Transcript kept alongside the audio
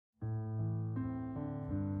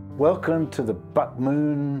Welcome to the buck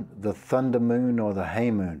moon, the thunder moon, or the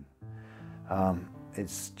hay moon.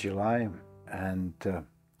 It's July and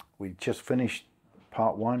we just finished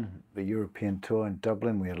part one, the European tour in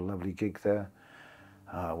Dublin. We had a lovely gig there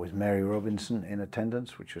with Mary Robinson in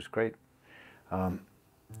attendance, which was great.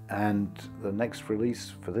 And the next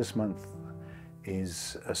release for this month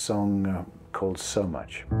is a song called So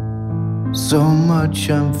Much. So much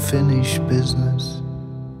unfinished business,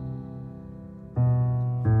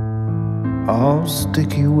 all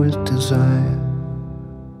sticky with desire,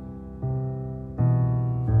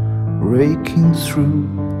 raking through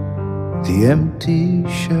the empty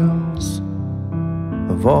shells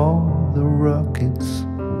of all the rockets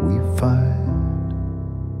we fired.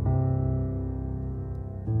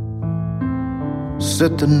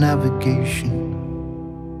 Set the navigation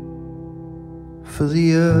for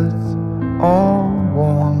the earth, all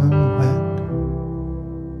warm and wet.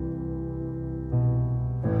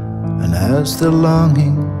 And as the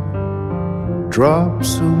longing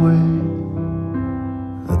drops away,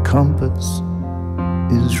 the compass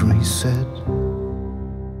is reset.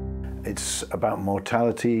 It's about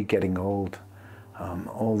mortality, getting old,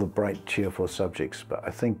 all the bright, cheerful subjects. But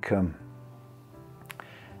I think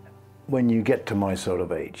when you get to my sort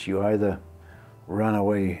of age, you either run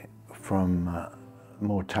away from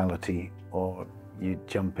mortality or you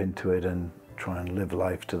jump into it and try and live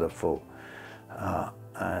life to the full.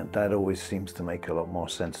 And that always seems to make a lot more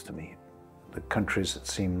sense to me. The countries that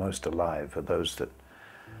seem most alive are those that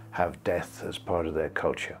have death as part of their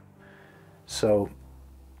culture. So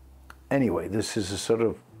anyway, this is a sort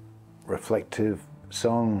of reflective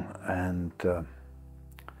song, and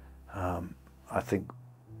I think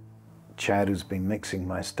Chad, who's been mixing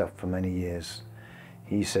my stuff for many years,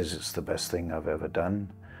 he says it's the best thing I've ever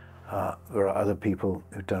done. There are other people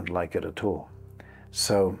who don't like it at all.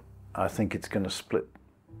 So I think it's going to split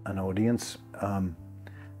an audience.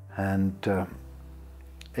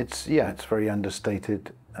 It's very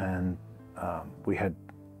understated, and we had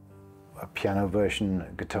a piano version,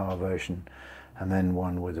 a guitar version, and then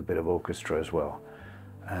one with a bit of orchestra as well.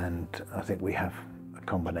 And I think we have a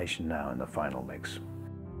combination now in the final mix.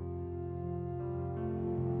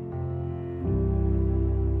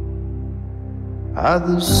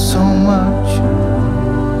 There's so much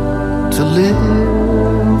to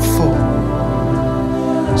live for,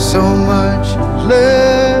 so much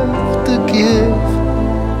left to give.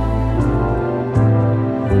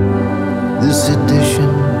 This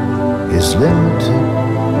edition is limited,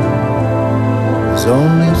 there's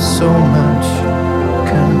only so much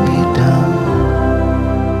can be done.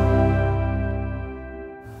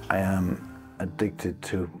 I am addicted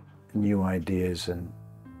to new ideas and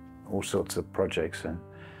all sorts of projects, and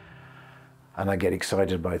I get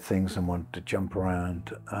excited by things and want to jump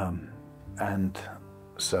around, and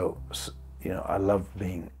so you know, I love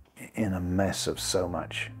being in a mess of so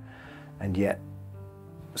much, and yet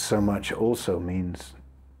so much also means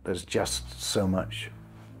there's just so much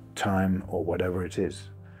time or whatever it is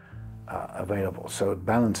available. So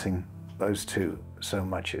balancing those two so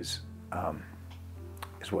much is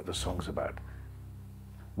what the song's about.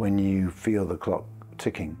 When you feel the clock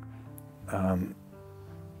ticking,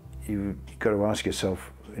 you've got to ask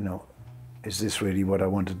yourself, you know, is this really what I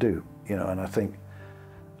want to do? You know, and I think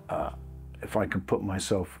if I can put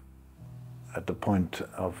myself at the point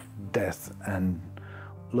of death and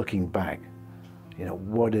looking back, you know,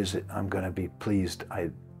 what is it I'm going to be pleased I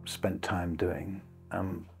spent time doing?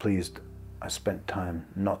 I'm pleased I spent time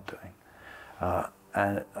not doing.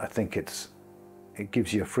 And I think it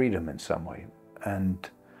gives you a freedom in some way. And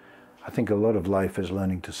I think a lot of life is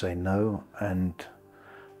learning to say no and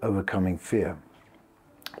overcoming fear.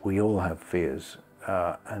 We all have fears,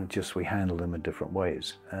 and just we handle them in different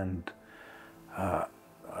ways. And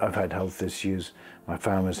I've had health issues, my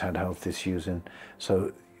family's had health issues, and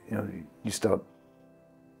so you know, you start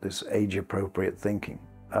this age-appropriate thinking.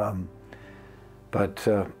 But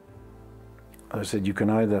as I said, you can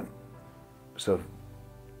either sort of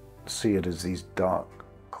see it as these dark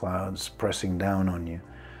clouds pressing down on you,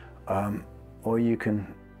 or you can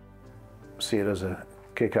see it as a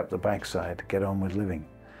kick up the backside, get on with living.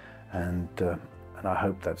 And I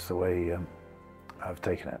hope that's the way I've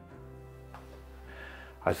taken it.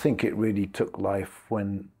 I think it really took life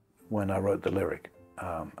when I wrote the lyric,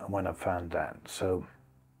 and when I found that. So,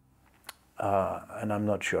 and I'm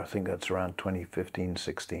not sure, I think that's around 2015,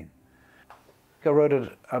 16. I wrote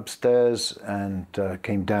it upstairs and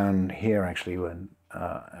came down here actually when,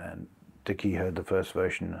 and Dickie heard the first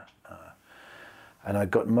version. And I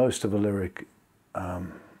got most of the lyric,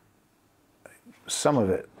 some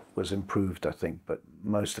of it was improved, I think, but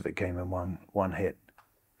most of it came in one hit.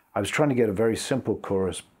 I was trying to get a very simple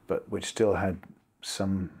chorus, but which still had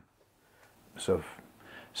some sort of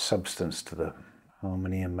substance to the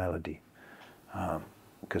harmony and melody,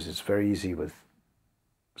 because it's very easy with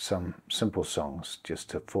some simple songs just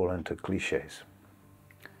to fall into cliches.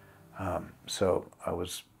 So I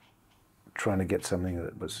was trying to get something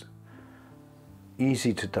that was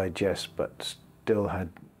easy to digest but still had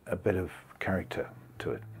a bit of character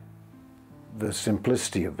to it. The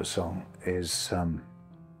simplicity of the song is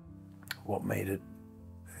what made it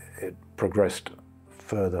progressed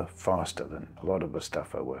further, faster than a lot of the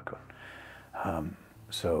stuff I work on.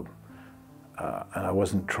 And I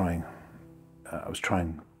wasn't trying, I was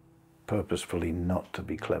trying purposefully not to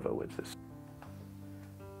be clever with this.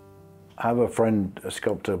 I have a friend, a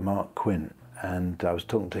sculptor, Mark Quinn, and I was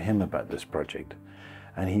talking to him about this project,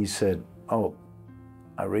 and he said, "Oh,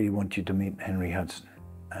 I really want you to meet Henry Hudson."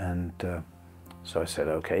 And so I said,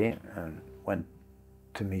 okay, and went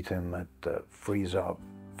to meet him at the Frieze Art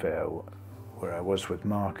Fair where I was with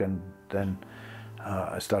Mark, and then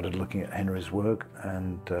I started looking at Henry's work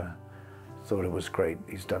and thought it was great.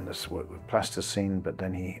 He's done this work with plasticine, but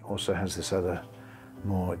then he also has this other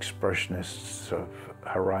more expressionist sort of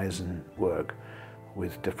horizon work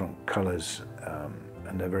with different colors,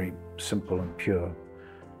 and they're very simple and pure.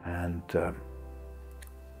 And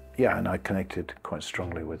yeah, and I connected quite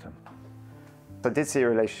strongly with him. I did see a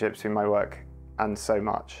relationship between my work and So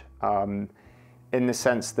Much, in the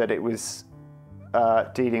sense that it was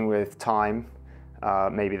dealing with time,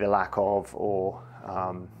 maybe the lack of, or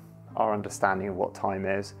our understanding of what time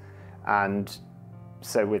is. And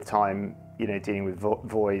so with time, you know, dealing with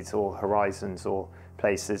voids or horizons or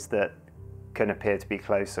places that can appear to be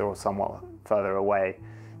closer or somewhat further away.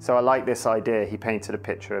 So I like this idea. He painted a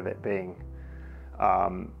picture of it being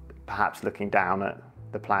perhaps looking down at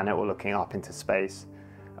the planet or looking up into space.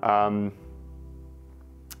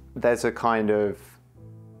 There's a kind of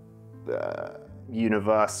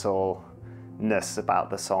universalness about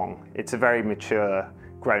the song. It's a very mature,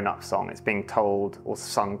 grown-up song. It's being told or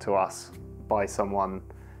sung to us by someone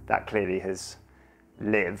that clearly has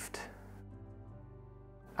lived.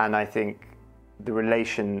 And I think the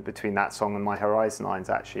relation between that song and my Horizon lines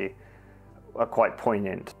actually are quite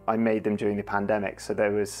poignant. I made them during the pandemic, so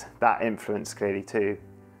there was that influence clearly too.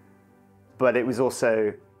 But it was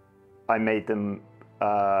also, I made them,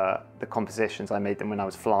 the compositions, I made them when I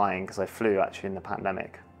was flying, because I flew actually in the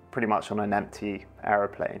pandemic, pretty much on an empty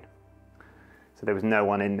aeroplane. So there was no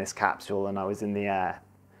one in this capsule and I was in the air.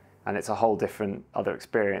 And it's a whole different other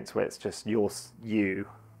experience where it's just you.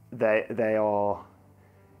 They are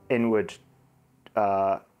inwardly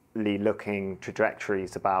looking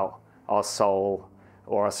trajectories about our soul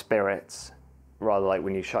or our spirits, rather like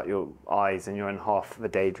when you shut your eyes and you're in half of a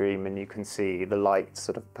daydream and you can see the light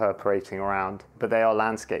sort of perparating around. But they are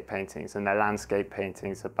landscape paintings, and they're landscape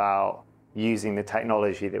paintings about using the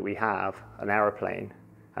technology that we have, an aeroplane,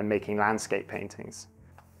 and making landscape paintings.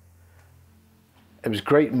 It was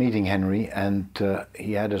great meeting Henry, and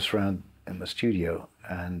he had us around in the studio,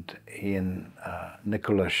 and he and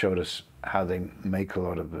Nicola showed us how they make a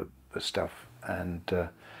lot of the stuff, and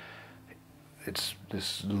it's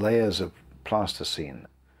this layers of plasticine.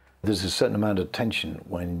 There's a certain amount of tension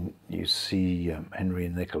when you see Henry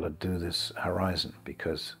and Nicola do this horizon,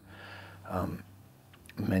 because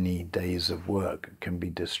many days of work can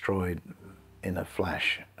be destroyed in a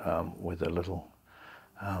flash with a little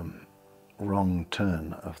wrong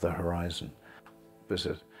turn of the horizon. There's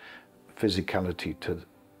a physicality to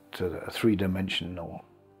a three-dimensional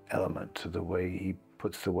element to the way he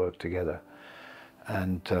puts the work together,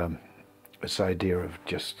 and this idea of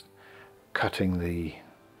just cutting the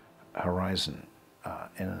horizon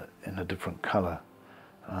in a different color,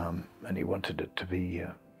 and he wanted it to be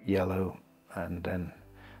yellow and then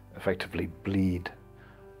effectively bleed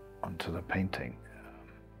onto the painting.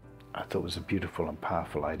 I thought it was a beautiful and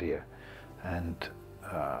powerful idea. And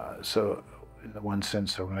so in the one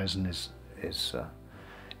sense, horizon is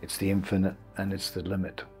it's the infinite and it's the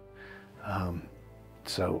limit.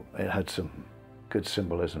 So it had some good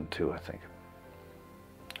symbolism too, I think.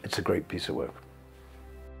 It's a great piece of work.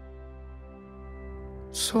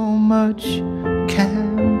 So much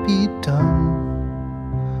can be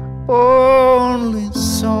done, only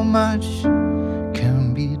so much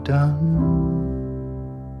can be done.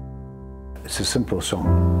 It's a simple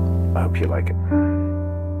song. I hope you like it.